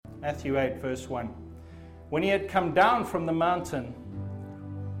Matthew 8, verse 1. When he had come down from the mountain,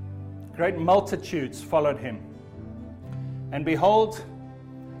 great multitudes followed him. And behold,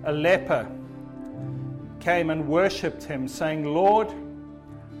 a leper came and worshipped him, saying, Lord,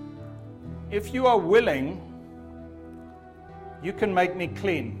 if you are willing, you can make me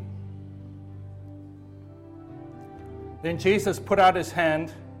clean. Then Jesus put out his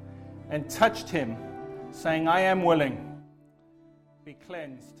hand and touched him, saying, I am willing, be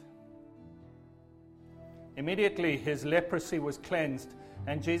cleansed. Immediately his leprosy was cleansed,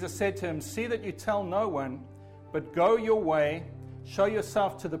 and Jesus said to him, see that you tell no one, but go your way, show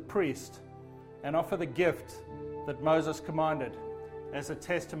yourself to the priest, and offer the gift that Moses commanded as a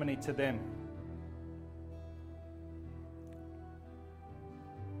testimony to them.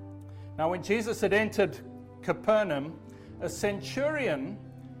 Now when Jesus had entered Capernaum, a centurion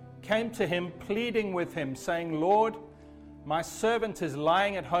came to him pleading with him, saying, Lord, my servant is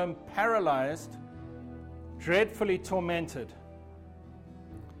lying at home paralyzed, dreadfully tormented.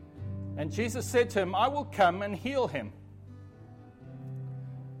 And Jesus said to him, I will come and heal him.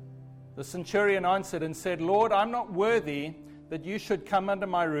 The centurion answered and said, Lord, I'm not worthy that you should come under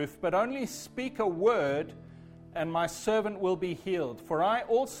my roof, but only speak a word, and my servant will be healed. For I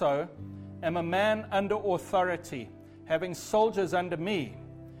also am a man under authority, having soldiers under me.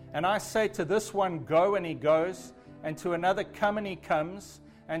 And I say to this one, go, and he goes, and to another, come, and he comes,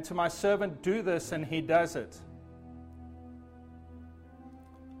 and to my servant, do this, and he does it.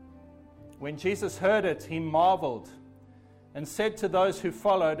 When Jesus heard it, he marveled and said to those who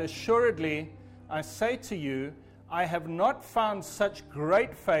followed, assuredly, I say to you, I have not found such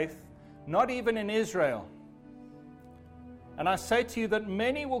great faith, not even in Israel. And I say to you that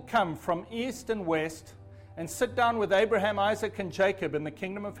many will come from east and west and sit down with Abraham, Isaac, and Jacob in the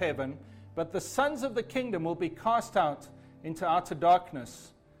kingdom of heaven, but the sons of the kingdom will be cast out into outer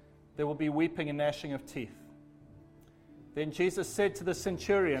darkness. There will be weeping and gnashing of teeth. Then Jesus said to the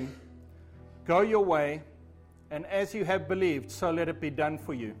centurion, go your way, and as you have believed, so let it be done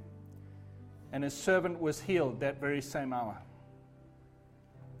for you. And his servant was healed that very same hour.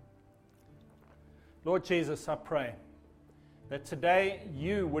 Lord Jesus, I pray that today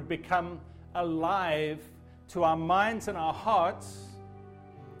you would become alive to our minds and our hearts,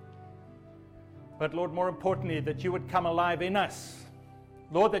 but Lord, more importantly, that you would come alive in us.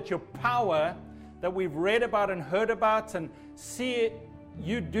 Lord, that your power that we've read about and heard about and see it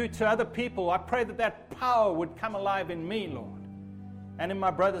you do to other people, I pray that that power would come alive in me, Lord, and in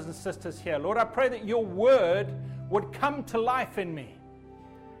my brothers and sisters here. Lord, I pray that your word would come to life in me.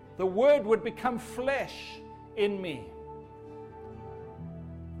 The word would become flesh in me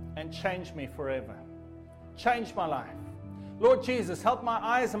and change me forever. Change my life. Lord Jesus, help my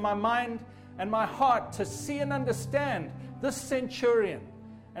eyes and my mind and my heart to see and understand this centurion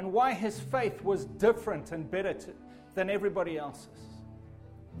and why his faith was different and better than everybody else's.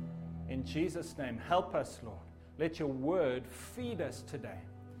 In Jesus' name, help us, Lord. Let your word feed us today.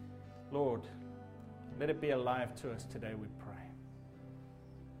 Lord, let it be alive to us today, we pray.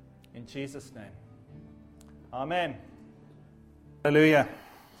 In Jesus' name. Amen. Hallelujah.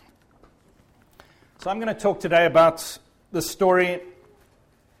 So I'm going to talk today about the story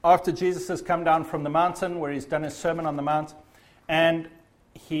after Jesus has come down from the mountain, where he's done his Sermon on the Mount, and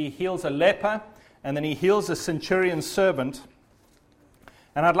he heals a leper, and then he heals a centurion's servant.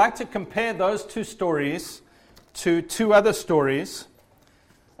 And I'd like to compare those two stories to two other stories.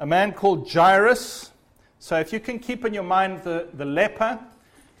 A man called Jairus. So if you can keep in your mind the leper,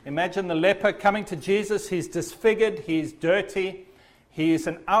 imagine the leper coming to Jesus. He's disfigured, he's dirty, he's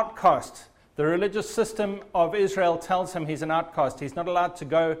an outcast. The religious system of Israel tells him he's an outcast. He's not allowed to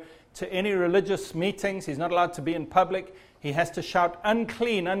go to any religious meetings. He's not allowed to be in public. He has to shout,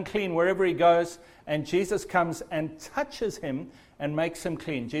 unclean, unclean, wherever he goes. And Jesus comes and touches him and makes him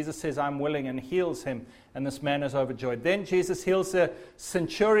clean. Jesus says, I'm willing, and heals him. And this man is overjoyed. Then Jesus heals the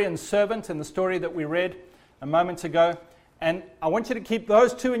centurion's servant in the story that we read a moment ago. And I want you to keep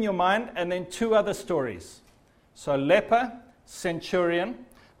those two in your mind, and then two other stories. So leper, centurion.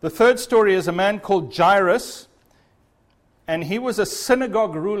 The third story is a man called Jairus, and he was a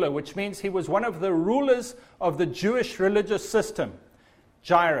synagogue ruler, which means he was one of the rulers of the Jewish religious system.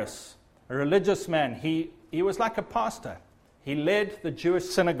 Jairus, a religious man. He was like a pastor. He led the Jewish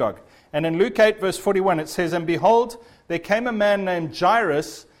synagogue. And in Luke 8, verse 41, it says, and behold, there came a man named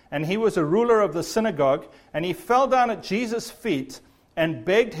Jairus, and he was a ruler of the synagogue, and he fell down at Jesus' feet and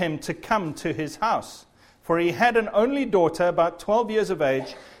begged him to come to his house. For he had an only daughter, about 12 years of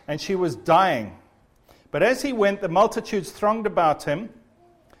age, and she was dying. But as he went, the multitudes thronged about him.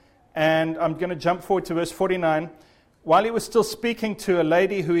 And I'm going to jump forward to verse 49. while he was still speaking to a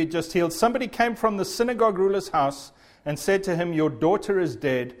lady who he just healed, somebody came from the synagogue ruler's house and said to him, "Your daughter is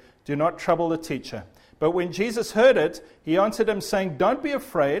dead. Do not trouble the teacher." But when Jesus heard it, he answered him, saying, "Don't be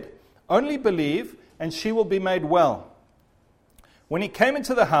afraid, only believe, and she will be made well." When he came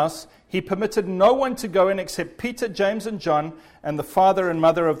into the house, he permitted no one to go in except Peter, James, and John, and the father and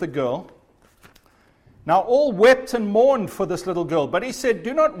mother of the girl. Now all wept and mourned for this little girl, but he said,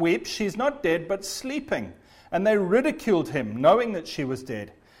 "Do not weep, she is not dead, but sleeping." And they ridiculed him, knowing that she was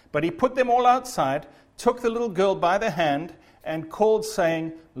dead. But he put them all outside, took the little girl by the hand, and called,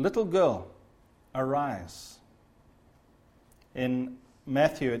 saying, "Little girl, arise." In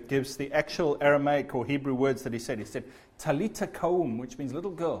Matthew, it gives the actual Aramaic or Hebrew words that he said. He said, "Talita kaum," which means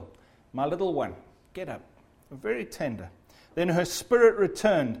little girl, my little one, get up. Very tender. Then her spirit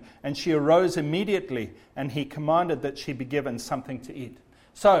returned, and she arose immediately, and he commanded that she be given something to eat.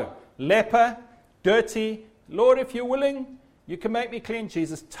 So, leper, dirty, "Lord, if you're willing, you can make me clean."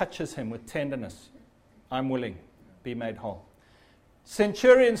 Jesus touches him with tenderness. "I'm willing, be made whole."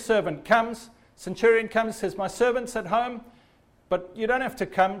 Centurion servant comes. Centurion comes, says, "My servant's at home, but you don't have to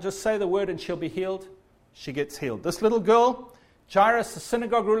come. Just say the word and she'll be healed." She gets healed. This little girl, Jairus, the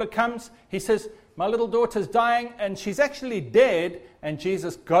synagogue ruler, comes. He says, "My little daughter's dying, and she's actually dead." And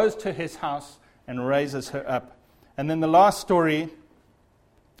Jesus goes to his house and raises her up. And then the last story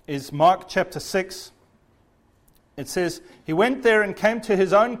is Mark chapter 6. It says, "He went there and came to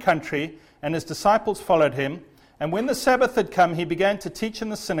his own country, and his disciples followed him. And when the Sabbath had come, he began to teach in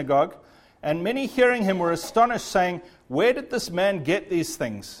the synagogue. And many hearing him were astonished, saying, 'Where did this man get these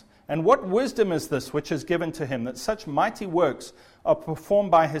things? And what wisdom is this which is given to him, that such mighty works are performed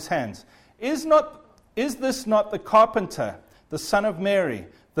by his hands? Is this not the carpenter, the son of Mary,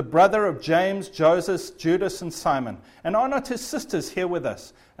 the brother of James, Joseph, Judas, and Simon? And are not his sisters here with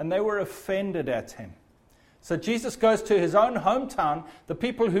us?' And they were offended at him." So Jesus goes to his own hometown, the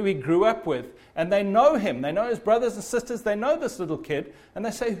people who he grew up with, and they know him. They know his brothers and sisters. They know this little kid. And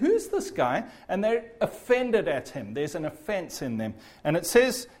they say, "Who's this guy?" And they're offended at him. There's an offense in them. And it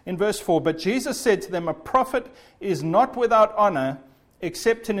says in verse 4, "But Jesus said to them, 'A prophet is not without honor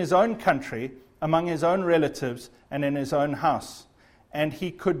except in his own country, among his own relatives, and in his own house.' And he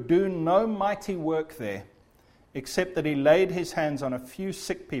could do no mighty work there, except that he laid his hands on a few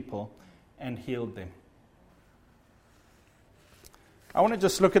sick people and healed them." I want to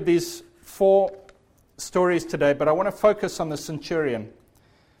just look at these 4 stories today, but I want to focus on the centurion.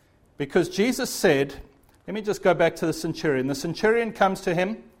 Because Jesus said, let me just go back to the centurion. The centurion comes to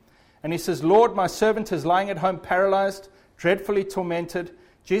him, and he says, "Lord, my servant is lying at home paralyzed, dreadfully tormented."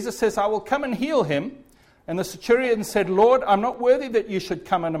 Jesus says, "I will come and heal him." And the centurion said, "Lord, I'm not worthy that you should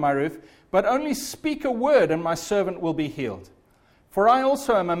come under my roof, but only speak a word, and my servant will be healed. For I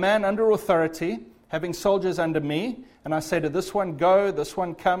also am a man under authority, having soldiers under me, and I say to this one, 'Go,' this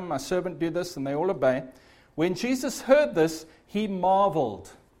one, 'Come,' my servant, 'Do this,' and they all obey." When Jesus heard this, he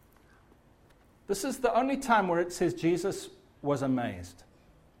marveled. This is the only time where it says Jesus was amazed.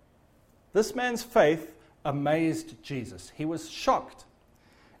 This man's faith amazed Jesus. He was shocked.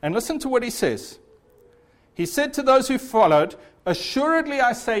 And listen to what he says. He said to those who followed, "Assuredly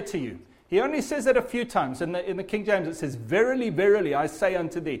I say to you." He only says that a few times. In the King James it says, "Verily, verily, I say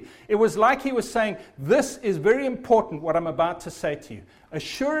unto thee." It was like he was saying, this is very important what I'm about to say to you.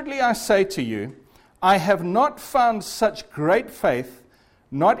 "Assuredly I say to you, I have not found such great faith,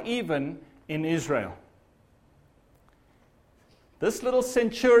 not even in Israel." This little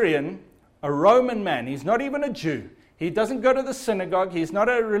centurion, a Roman man, he's not even a Jew. He doesn't go to the synagogue. He's not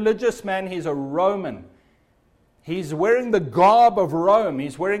a religious man. He's a Roman. He's wearing the garb of Rome.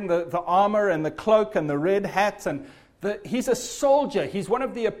 He's wearing the armor and the cloak and the red hat. And he's a soldier. He's one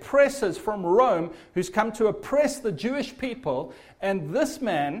of the oppressors from Rome who's come to oppress the Jewish people. And this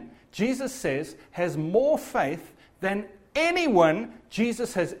man, Jesus says, has more faith than anyone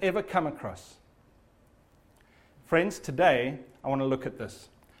Jesus has ever come across. Friends, today I want to look at this.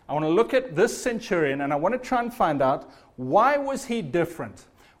 I want to look at this centurion, and I want to try and find out, why was he different?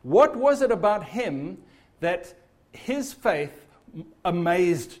 What was it about him that his faith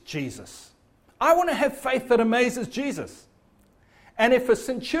amazed Jesus? I want to have faith that amazes Jesus. And if a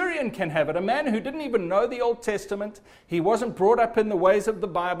centurion can have it, a man who didn't even know the Old Testament, he wasn't brought up in the ways of the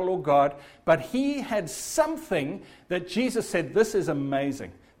Bible or God, but he had something that Jesus said, this is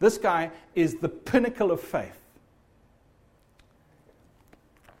amazing. This guy is the pinnacle of faith.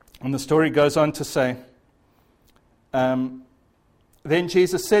 And the story goes on to say, then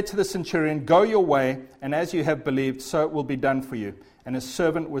Jesus said to the centurion, "Go your way, and as you have believed, so it will be done for you." And his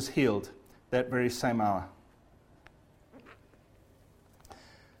servant was healed that very same hour.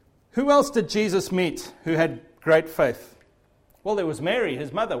 Who else did Jesus meet who had great faith? Well, there was Mary,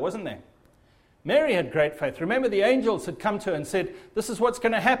 his mother, wasn't there? Mary had great faith. Remember, the angels had come to her and said, this is what's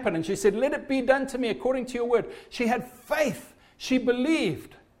going to happen. And she said, let it be done to me according to your word. She had faith. She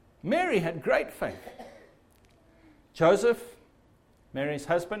believed. Mary had great faith. Joseph, Mary's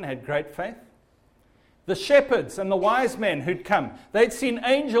husband, had great faith. The shepherds and the wise men who'd come, they'd seen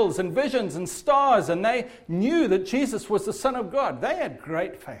angels and visions and stars, and they knew that Jesus was the Son of God. They had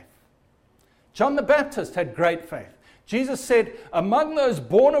great faith. John the Baptist had great faith. Jesus said, among those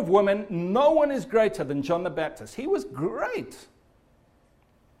born of women, no one is greater than John the Baptist. He was great.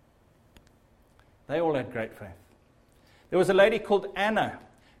 They all had great faith. There was a lady called Anna,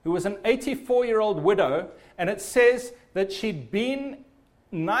 who was an 84-year-old widow, and it says that she'd been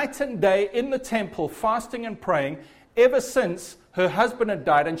night and day in the temple fasting and praying ever since her husband had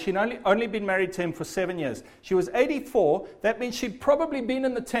died, and she'd only been married to him for 7 years. She was 84. That means she'd probably been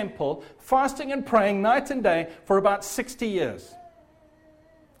in the temple fasting and praying night and day for about 60 years.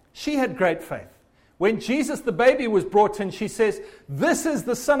 She had great faith. When Jesus, the baby, was brought in, she says, this is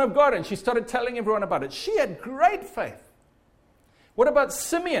the Son of God, and she started telling everyone about it. She had great faith. What about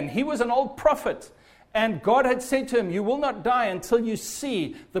Simeon? He was an old prophet, and God had said to him, you will not die until you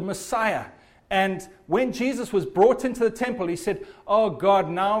see the Messiah. And when Jesus was brought into the temple, he said, oh God,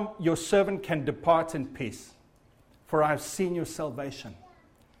 now your servant can depart in peace, for I have seen your salvation,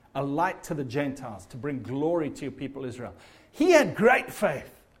 a light to the Gentiles, to bring glory to your people Israel. He had great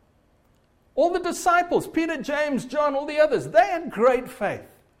faith. All the disciples, Peter, James, John, all the others, they had great faith.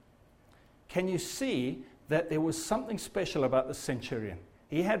 Can you see that there was something special about the centurion?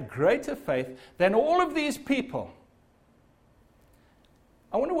 He had greater faith than all of these people.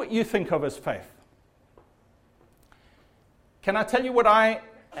 I wonder what you think of as faith. Can I tell you what I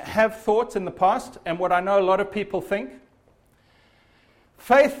have thought in the past and what I know a lot of people think?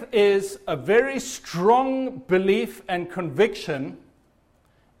 Faith is a very strong belief and conviction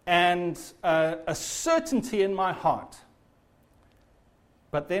and a certainty in my heart.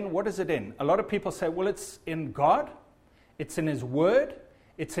 But then what is it in? A lot of people say, well, it's in God, it's in His Word,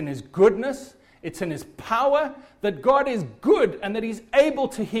 it's in His goodness, it's in His power, that God is good and that He's able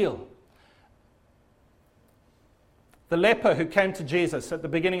to heal. The leper who came to Jesus at the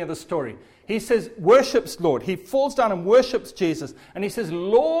beginning of the story, he says, worships Lord. He falls down and worships Jesus. And he says,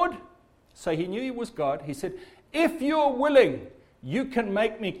 Lord, so he knew He was God. He said, if you're willing, you can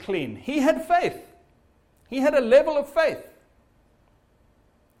make me clean. He had faith. He had a level of faith.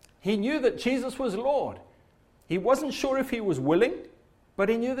 He knew that Jesus was Lord. He wasn't sure if He was willing, but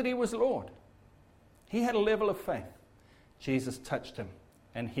he knew that He was Lord. He had a level of faith. Jesus touched him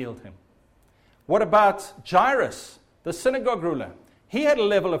and healed him. What about Jairus, the synagogue ruler? He had a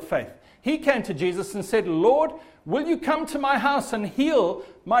level of faith. He came to Jesus and said, Lord, will you come to my house and heal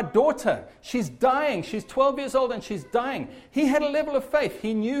my daughter? She's dying. She's 12 years old and she's dying. He had a level of faith.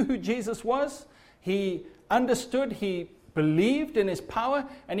 He knew who Jesus was. He understood. He believed in His power.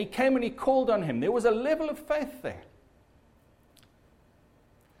 And he came and he called on Him. There was a level of faith there.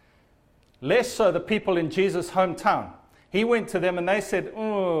 Less so the people in Jesus' hometown. He went to them and they said,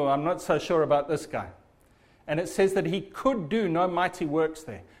 oh, I'm not so sure about this guy. And it says that he could do no mighty works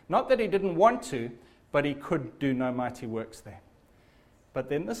there. Not that he didn't want to, but he could do no mighty works there. But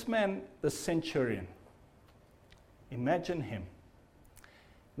then this man, the centurion, imagine him.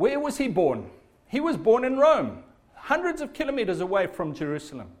 Where was he born? He was born in Rome, hundreds of kilometers away from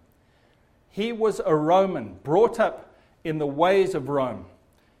Jerusalem. He was a Roman, brought up in the ways of Rome.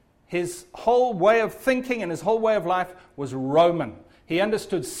 His whole way of thinking and his whole way of life was Roman. He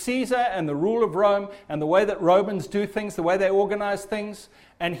understood Caesar and the rule of Rome and the way that Romans do things, the way they organize things.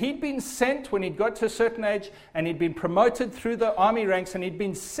 And he'd been sent when he'd got to a certain age, and he'd been promoted through the army ranks, and he'd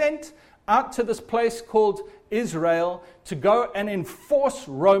been sent out to this place called Israel to go and enforce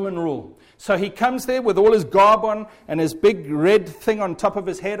Roman rule. So he comes there with all his garb on and his big red thing on top of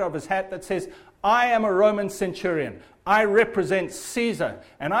his head, of his hat, that says, I am a Roman centurion. I represent Caesar,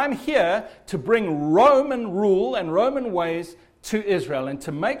 and I'm here to bring Roman rule and Roman ways to Israel and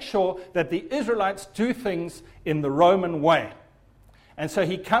to make sure that the Israelites do things in the Roman way. And so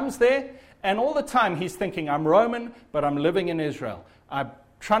he comes there, and all the time he's thinking, I'm Roman, but I'm living in Israel. I'm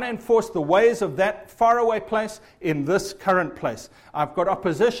trying to enforce the ways of that faraway place in this current place. I've got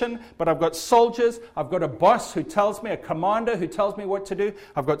opposition, but I've got soldiers. I've got a boss who tells me, a commander who tells me what to do.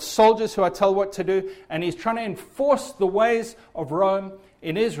 I've got soldiers who I tell what to do. And he's trying to enforce the ways of Rome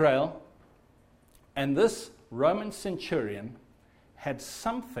in Israel. And this Roman centurion had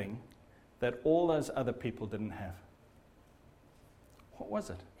something that all those other people didn't have. What was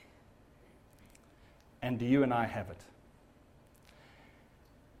it? And do you and I have it?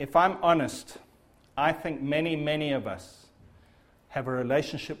 If I'm honest, I think many of us have a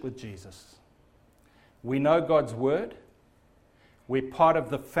relationship with Jesus. We know God's word. We're part of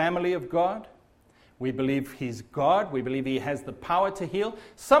the family of God. We believe He's God. We believe He has the power to heal.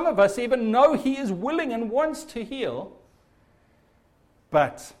 Some of us even know He is willing and wants to heal.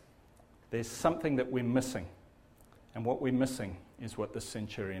 But there's something that we're missing. And what we're missing is what the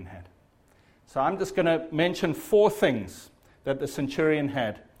centurion had. So I'm just going to mention 4 things that the centurion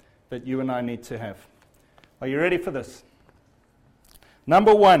had that you and I need to have. Are you ready for this?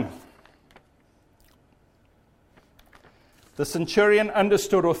 Number 1. The centurion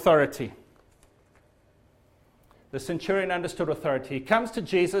understood authority. The centurion understood authority. He comes to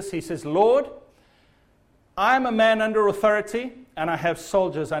Jesus. He says, Lord, I'm a man under authority, and I have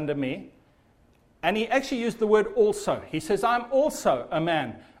soldiers under me. And he actually used the word also. He says, I'm also a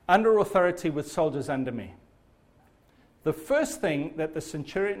man under authority with soldiers under me. The first thing that the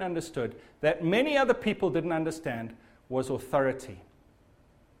centurion understood that many other people didn't understand was authority.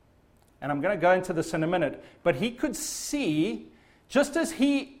 And I'm going to go into this in a minute. But he could see, just as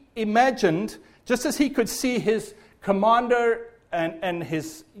he imagined, just as he could see his commander and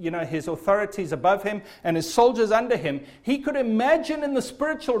his authorities above him and his soldiers under him, he could imagine in the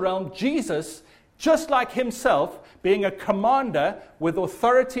spiritual realm Jesus, just like himself, being a commander with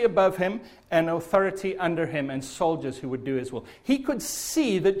authority above him and authority under him and soldiers who would do his will. He could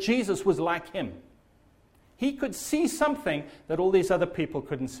see that Jesus was like him. He could see something that all these other people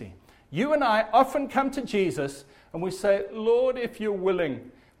couldn't see. You and I often come to Jesus and we say, Lord, if you're willing.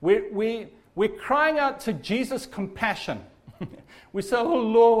 We're crying out to Jesus' compassion. We say, oh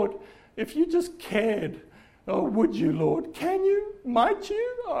Lord, if you just cared, oh would you, Lord? Can you? Might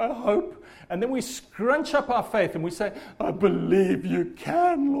you? I hope. And then we scrunch up our faith and we say, I believe you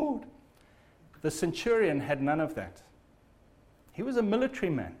can, Lord. The centurion had none of that. He was a military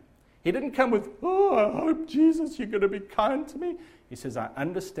man. He didn't come with, oh, I hope, Jesus, you're going to be kind to me. He says, I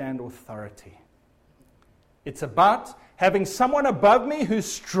understand authority. It's about having someone above me who's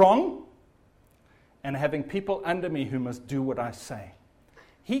strong and having people under me who must do what I say.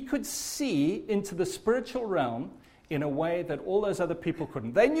 He could see into the spiritual realm in a way that all those other people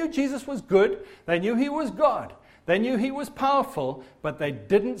couldn't. They knew Jesus was good. They knew He was God. They knew He was powerful, but they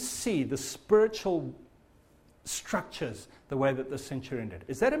didn't see the spiritual structures the way that the centurion did.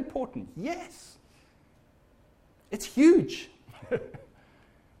 Is that important? Yes. It's huge.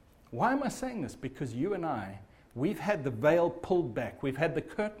 Why am I saying this? Because you and I, we've had the veil pulled back. We've had the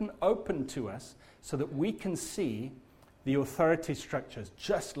curtain opened to us so that we can see the authority structures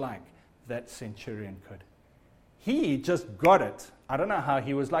just like that centurion could. He just got it. I don't know how.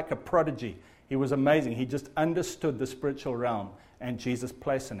 He was like a prodigy. He was amazing. He just understood the spiritual realm and Jesus'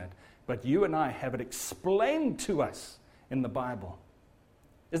 place in it. But you and I have it explained to us in the Bible.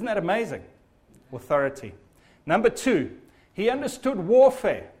 Isn't that amazing? Authority. Number 2, he understood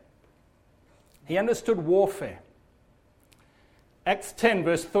warfare. He understood warfare. Acts 10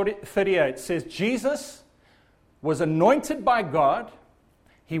 verse 38 says, Jesus was anointed by God.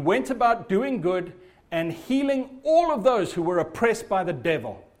 He went about doing good and healing all of those who were oppressed by the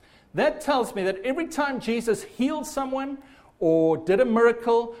devil. That tells me that every time Jesus healed someone or did a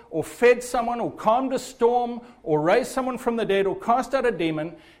miracle or fed someone or calmed a storm or raised someone from the dead or cast out a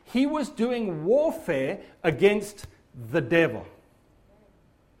demon, he was doing warfare against the devil.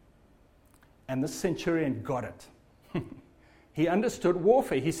 And the centurion got it. He understood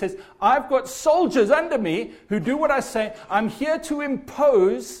warfare. He says, I've got soldiers under me who do what I say. I'm here to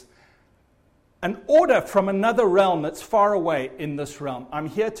impose an order from another realm that's far away in this realm. I'm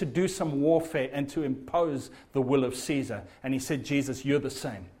here to do some warfare and to impose the will of Caesar. And he said, Jesus, you're the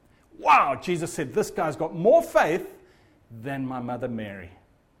same. Wow, Jesus said, this guy's got more faith than my mother Mary,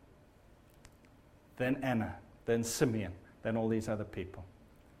 than Anna, than Simeon, than all these other people.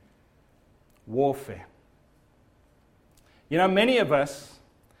 Warfare. You know, many of us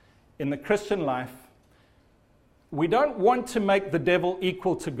in the Christian life, we don't want to make the devil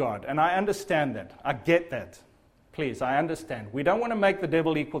equal to God. And I understand that. I get that. Please, I understand. We don't want to make the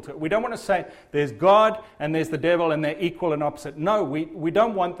devil equal to it. We don't want to say there's God and there's the devil and they're equal and opposite. No, we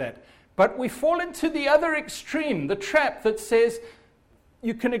don't want that. But we fall into the other extreme, the trap that says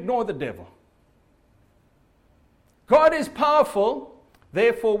you can ignore the devil. God is powerful,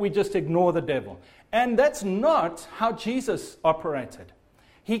 therefore we just ignore the devil. And that's not how Jesus operated.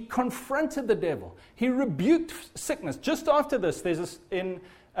 He confronted the devil. He rebuked sickness. Just after this, in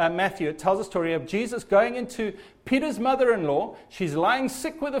Matthew, it tells a story of Jesus going into Peter's mother-in-law. She's lying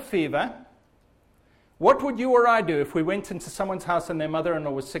sick with a fever. What would you or I do if we went into someone's house and their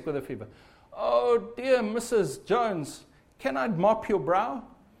mother-in-law was sick with a fever? Oh, dear Mrs. Jones, can I mop your brow?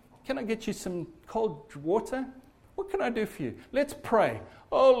 can I get you some cold water? What can I do for you? Let's pray.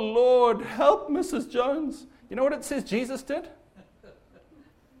 Oh, Lord, help Mrs. Jones. You know what it says Jesus did?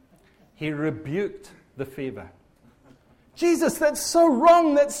 He rebuked the fever. Jesus, that's so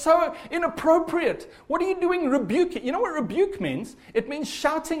wrong. That's so inappropriate. What are you doing rebuking? You know what rebuke means? It means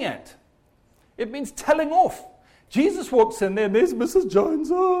shouting at. It means telling off. Jesus walks in there, and there's Mrs. Jones.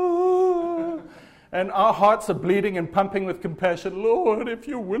 Oh. And our hearts are bleeding and pumping with compassion. Lord, if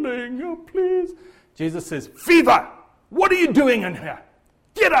you're willing, oh, please. Jesus says, fever, what are you doing in here?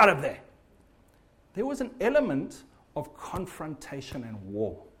 Get out of there. There was an element of confrontation and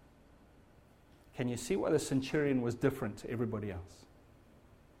war. Can you see why the centurion was different to everybody else?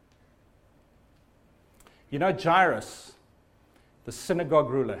 You know, Jairus, the synagogue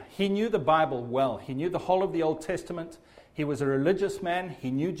ruler, he knew the Bible well. He knew the whole of the Old Testament. He was a religious man.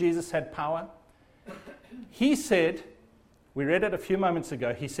 He knew Jesus had power. He said, we read it a few moments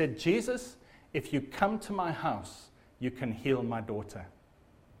ago, he said, Jesus, if you come to my house, you can heal my daughter.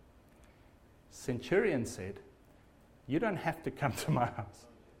 Centurion said, you don't have to come to my house.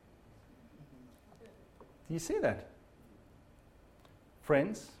 Do you see that?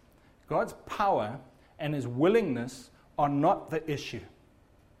 Friends, God's power and his willingness are not the issue.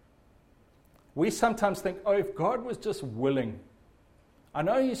 We sometimes think, oh, if God was just willing. I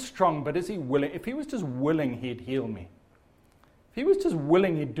know he's strong, but is he willing? If he was just willing, he'd heal me. If he was just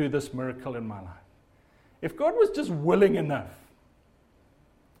willing, he'd do this miracle in my life. If God was just willing enough.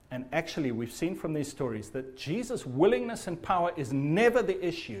 And actually, we've seen from these stories that Jesus' willingness and power is never the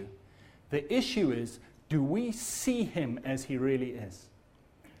issue. The issue is, do we see him as he really is?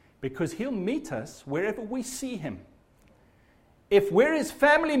 Because he'll meet us wherever we see him. If we're his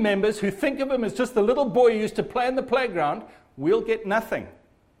family members who think of him as just the little boy who used to play in the playground, we'll get nothing.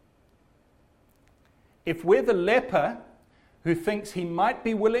 If we're the leper who thinks he might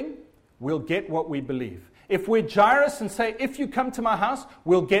be willing, we'll get what we believe. If we're Jairus and say, if you come to my house,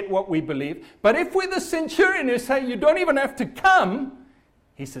 we'll get what we believe. But if we're the centurion who say, you don't even have to come,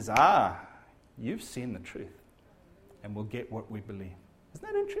 he says, you've seen the truth. And we'll get what we believe. Isn't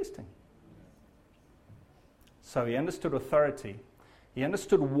that interesting? So he understood authority. He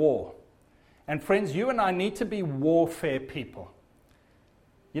understood war. And friends, you and I need to be warfare people.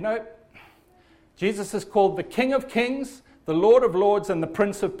 You know, Jesus is called the King of Kings, the Lord of Lords, and the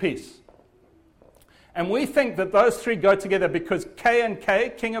Prince of Peace. And we think that those three go together because K and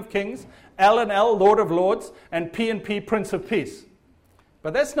K, King of Kings, L and L, Lord of Lords, and P, Prince of Peace.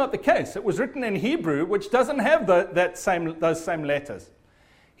 But that's not the case. It was written in Hebrew, which doesn't have those same letters.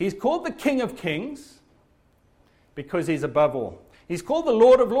 He's called the King of Kings because he's above all. He's called the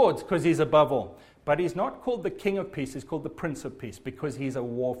Lord of Lords because he's above all. But he's not called the King of Peace. He's called the Prince of Peace because he's a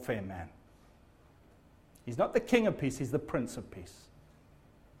warfare man. He's not the King of Peace. He's the Prince of Peace.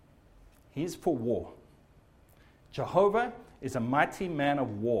 He's for war. Jehovah is a mighty man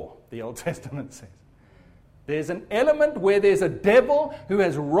of war, the Old Testament says. There's an element where there's a devil who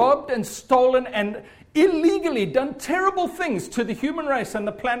has robbed and stolen and illegally done terrible things to the human race and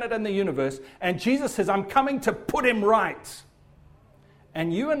the planet and the universe. And Jesus says, I'm coming to put him right.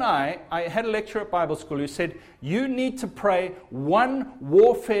 And you and I had a lecturer at Bible school who said, you need to pray one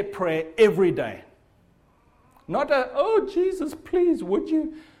warfare prayer every day. Not oh, Jesus, please, would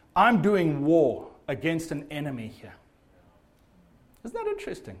you? I'm doing war against an enemy here. Isn't that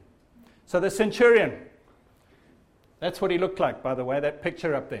interesting? So the centurion, that's what he looked like, by the way, that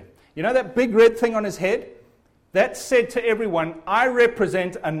picture up there. You know that big red thing on his head? That said to everyone, I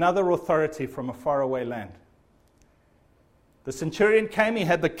represent another authority from a faraway land. The centurion came, he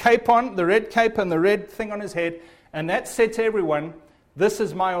had the cape on, the red cape and the red thing on his head, and that said to everyone, this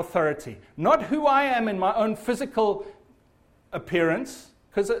is my authority. Not who I am in my own physical appearance,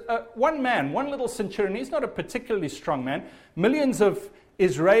 because one little centurion, he's not a particularly strong man. Millions of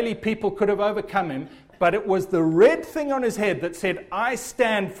Israeli people could have overcome him, but it was the red thing on his head that said, I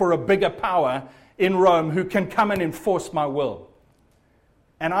stand for a bigger power in Rome who can come and enforce my will.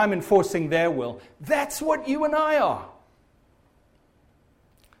 And I'm enforcing their will. That's what you and I are.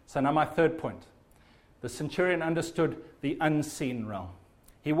 So now my third point. The centurion understood the unseen realm.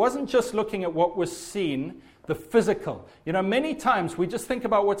 He wasn't just looking at what was seen, the physical. You know, many times we just think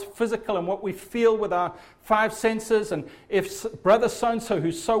about what's physical and what we feel with our five senses. And if brother so-and-so,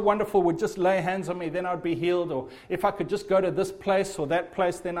 who's so wonderful, would just lay hands on me, then I'd be healed. Or if I could just go to this place or that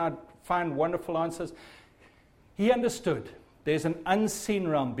place, then I'd find wonderful answers. He understood there's an unseen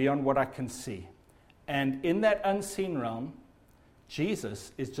realm beyond what I can see. And in that unseen realm,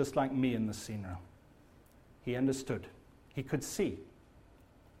 Jesus is just like me in the seen realm. He understood. He could see.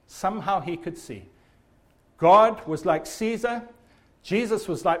 Somehow he could see. God was like Caesar. Jesus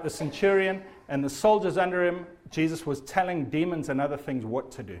was like the centurion and the soldiers under him. Jesus was telling demons and other things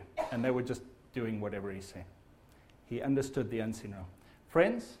what to do, and they were just doing whatever he said. He understood the unseen realm.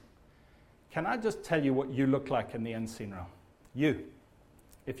 Friends, can I just tell you what you look like in the unseen realm? You.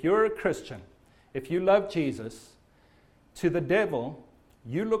 If you're a Christian, if you love Jesus, to the devil,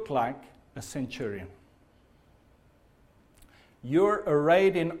 you look like a centurion. You're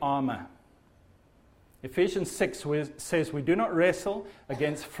arrayed in armor. Ephesians 6 says, we do not wrestle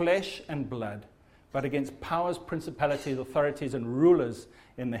against flesh and blood, but against powers, principalities, authorities, and rulers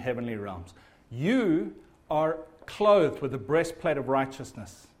in the heavenly realms. You are clothed with the breastplate of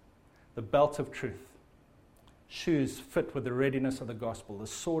righteousness, the belt of truth, shoes fit with the readiness of the gospel, the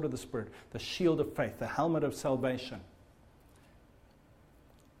sword of the Spirit, the shield of faith, the helmet of salvation.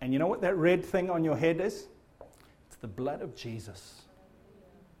 And you know what that red thing on your head is? It's the blood of Jesus.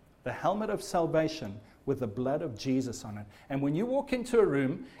 The helmet of salvation with the blood of Jesus on it. And when you walk into a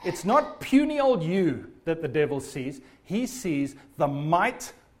room, it's not puny old you that the devil sees. He sees the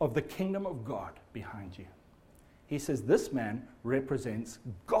might of the kingdom of God behind you. He says, this man represents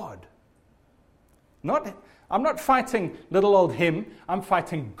God. I'm not fighting little old him, I'm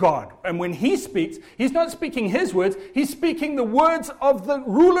fighting God. And when he speaks, he's not speaking his words, he's speaking the words of the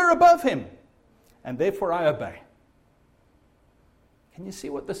ruler above him. And therefore I obey. Can you see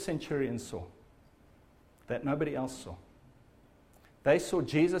what the centurion saw that nobody else saw? They saw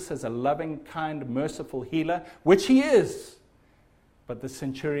Jesus as a loving, kind, merciful healer, which he is. But the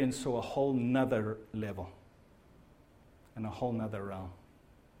centurion saw a whole nother level and a whole nother realm.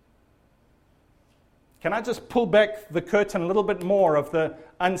 Can I just pull back the curtain a little bit more of the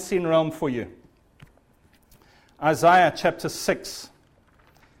unseen realm for you? Isaiah chapter 6.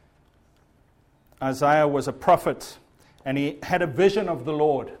 Isaiah was a prophet, and he had a vision of the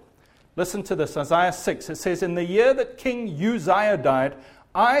Lord. Listen to this, Isaiah 6. It says, in the year that King Uzziah died,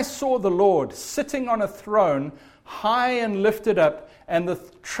 I saw the Lord sitting on a throne, high and lifted up, and the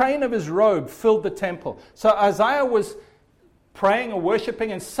train of his robe filled the temple. So Isaiah was praying or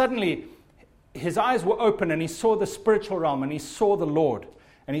worshiping, and suddenly his eyes were open, and he saw the spiritual realm, and he saw the Lord.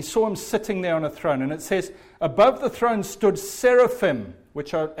 And he saw him sitting there on a throne. And it says, above the throne stood seraphim,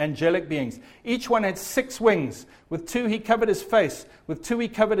 which are angelic beings. Each one had 6 wings. With 2 he covered his face. With 2 he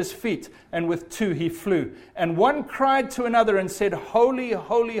covered his feet. And with 2 he flew. And one cried to another and said, holy,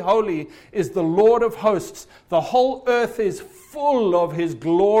 holy, holy is the Lord of hosts. The whole earth is full of his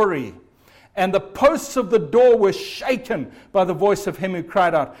glory. And the posts of the door were shaken by the voice of him who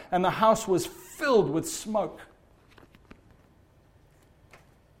cried out. And the house was filled with smoke.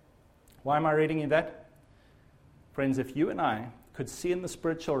 Why am I reading you that? Friends, if you and I could see in the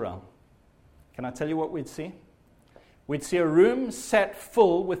spiritual realm, can I tell you what we'd see? We'd see a room set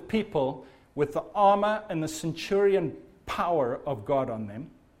full with people with the armor and the centurion power of God on them.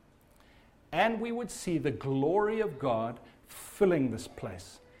 And we would see the glory of God filling this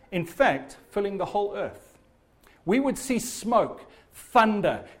place. In fact, filling the whole earth. We would see smoke,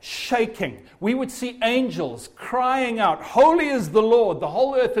 thunder, shaking. We would see angels crying out, holy is the Lord, the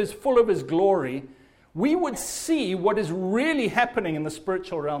whole earth is full of his glory. We would see what is really happening in the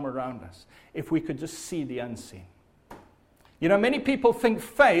spiritual realm around us if we could just see the unseen. You know, many people think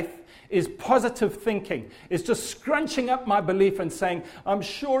faith is positive thinking. It's just scrunching up my belief and saying, I'm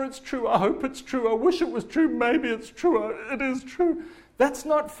sure it's true, I hope it's true, I wish it was true, maybe it's true, it is true. That's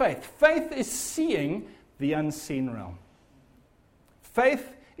not faith. Faith is seeing the unseen realm.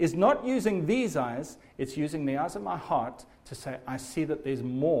 Faith is not using these eyes, it's using the eyes of my heart to say, I see that there's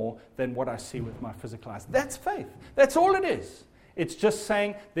more than what I see with my physical eyes. That's faith. That's all it is. It's just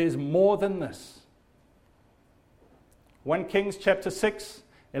saying there's more than this. 1 Kings chapter 6,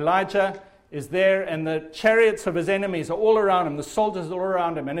 Elijah is there and the chariots of his enemies are all around him, the soldiers are all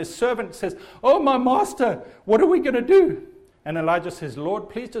around him, and his servant says, oh, my master, what are we going to do? And Elijah says, Lord,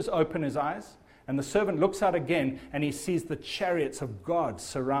 please just open his eyes. And the servant looks out again and he sees the chariots of God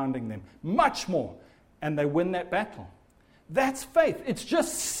surrounding them. Much more. And they win that battle. That's faith. It's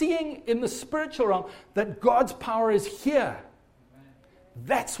just seeing in the spiritual realm that God's power is here.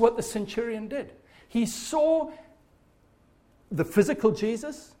 That's what the centurion did. He saw the physical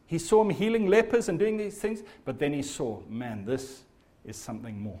Jesus. He saw him healing lepers and doing these things. But then he saw, man, this is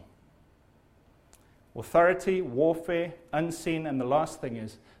something more. Authority, warfare, unseen, and the last thing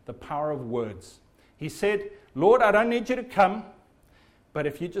is the power of words. He said, Lord, I don't need you to come, but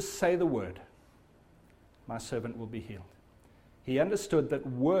if you just say the word, my servant will be healed. He understood that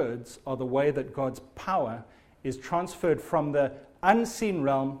words are the way that God's power is transferred from the unseen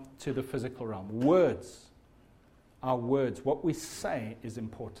realm to the physical realm. Words are words. What we say is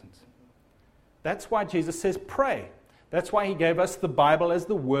important. That's why Jesus says, pray. That's why he gave us the Bible as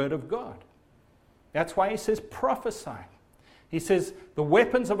the Word of God. That's why he says prophesy. He says the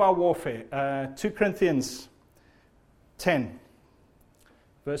weapons of our warfare, 2 Corinthians 10,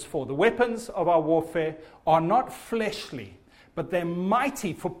 verse 4. The weapons of our warfare are not fleshly, but they're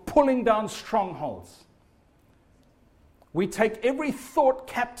mighty for pulling down strongholds. We take every thought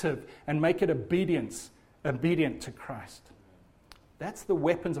captive and make it obedient to Christ. That's the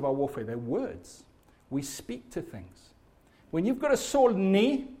weapons of our warfare. They're words. We speak to things. When you've got a sore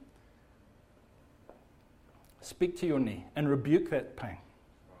knee, speak to your knee and rebuke that pain.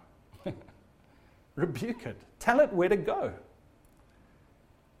 Rebuke it. Tell it where to go.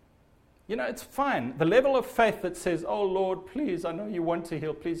 You know, it's fine. The level of faith that says, oh Lord, please, I know you want to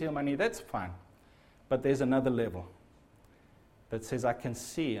heal, please heal my knee, that's fine. But there's another level that says I can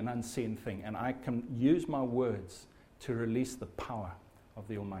see an unseen thing and I can use my words to release the power of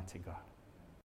the Almighty God.